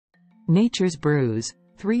Nature's Brews,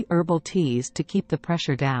 3 herbal teas to keep the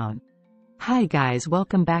pressure down. Hi guys,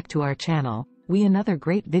 welcome back to our channel. We another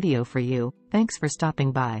great video for you, thanks for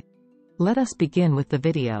stopping by. Let us begin with the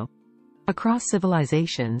video. Across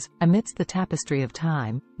civilizations, amidst the tapestry of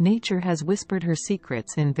time, nature has whispered her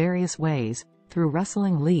secrets in various ways, through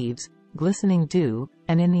rustling leaves, glistening dew,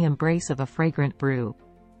 and in the embrace of a fragrant brew.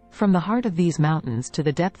 From the heart of these mountains to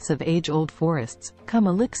the depths of age-old forests, come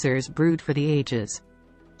elixirs brewed for the ages.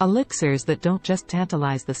 Elixirs that don't just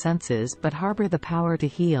tantalize the senses but harbor the power to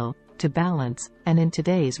heal, to balance, and in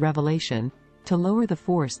today's revelation, to lower the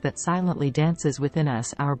force that silently dances within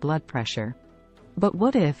us, our blood pressure. But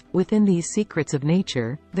what if, within these secrets of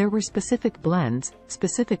nature, there were specific blends,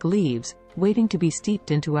 specific leaves, waiting to be steeped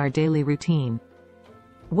into our daily routine?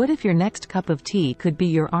 What if your next cup of tea could be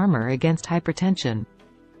your armor against hypertension?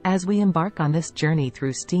 As we embark on this journey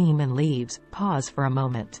through steam and leaves, pause for a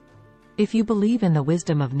moment. If you believe in the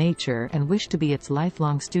wisdom of nature and wish to be its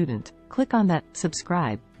lifelong student, click on that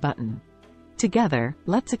subscribe button. Together,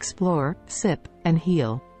 let's explore, sip, and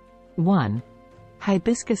heal. 1.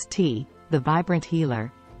 Hibiscus tea, the vibrant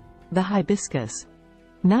healer. The hibiscus.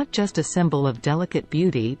 Not just a symbol of delicate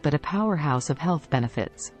beauty but a powerhouse of health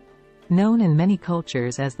benefits. Known in many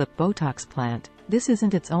cultures as the Botox plant, this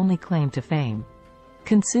isn't its only claim to fame.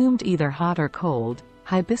 Consumed either hot or cold,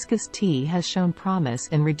 hibiscus tea has shown promise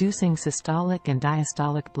in reducing systolic and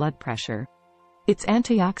diastolic blood pressure. Its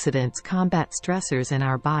antioxidants combat stressors in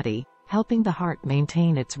our body, helping the heart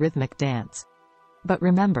maintain its rhythmic dance. But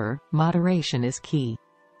remember, moderation is key.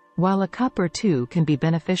 While a cup or two can be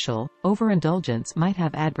beneficial, overindulgence might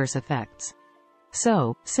have adverse effects.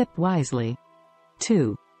 So, sip wisely.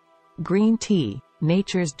 2. Green tea,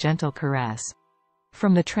 nature's gentle caress.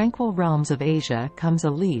 From the tranquil realms of Asia comes a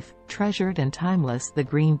leaf, treasured and timeless, the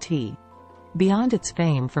green tea. Beyond its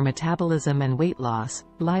fame for metabolism and weight loss,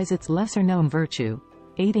 lies its lesser-known virtue,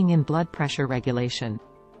 aiding in blood pressure regulation.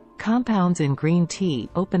 Compounds in green tea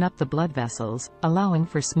open up the blood vessels, allowing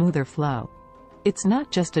for smoother flow. It's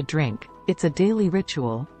not just a drink, it's a daily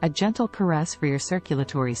ritual, a gentle caress for your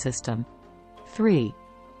circulatory system. 3.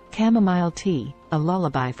 Chamomile tea, a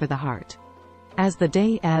lullaby for the heart. As the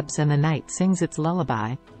day ebbs and the night sings its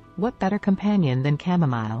lullaby, what better companion than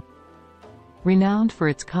chamomile? Renowned for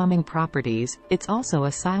its calming properties, it's also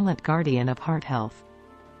a silent guardian of heart health.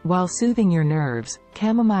 While soothing your nerves,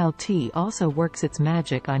 chamomile tea also works its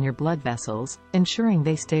magic on your blood vessels, ensuring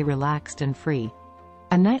they stay relaxed and free.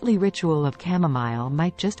 A nightly ritual of chamomile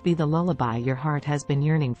might just be the lullaby your heart has been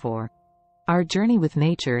yearning for. Our journey with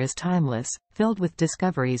nature is timeless, filled with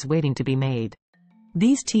discoveries waiting to be made.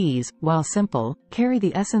 These teas, while simple, carry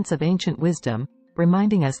the essence of ancient wisdom,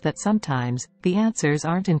 reminding us that sometimes, the answers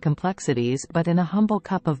aren't in complexities but in a humble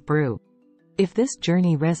cup of brew. If this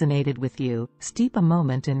journey resonated with you, steep a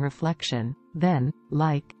moment in reflection, then,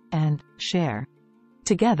 like, and share.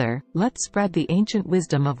 Together, let's spread the ancient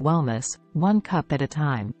wisdom of wellness, one cup at a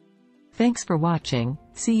time. Thanks for watching,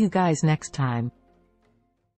 see you guys next time.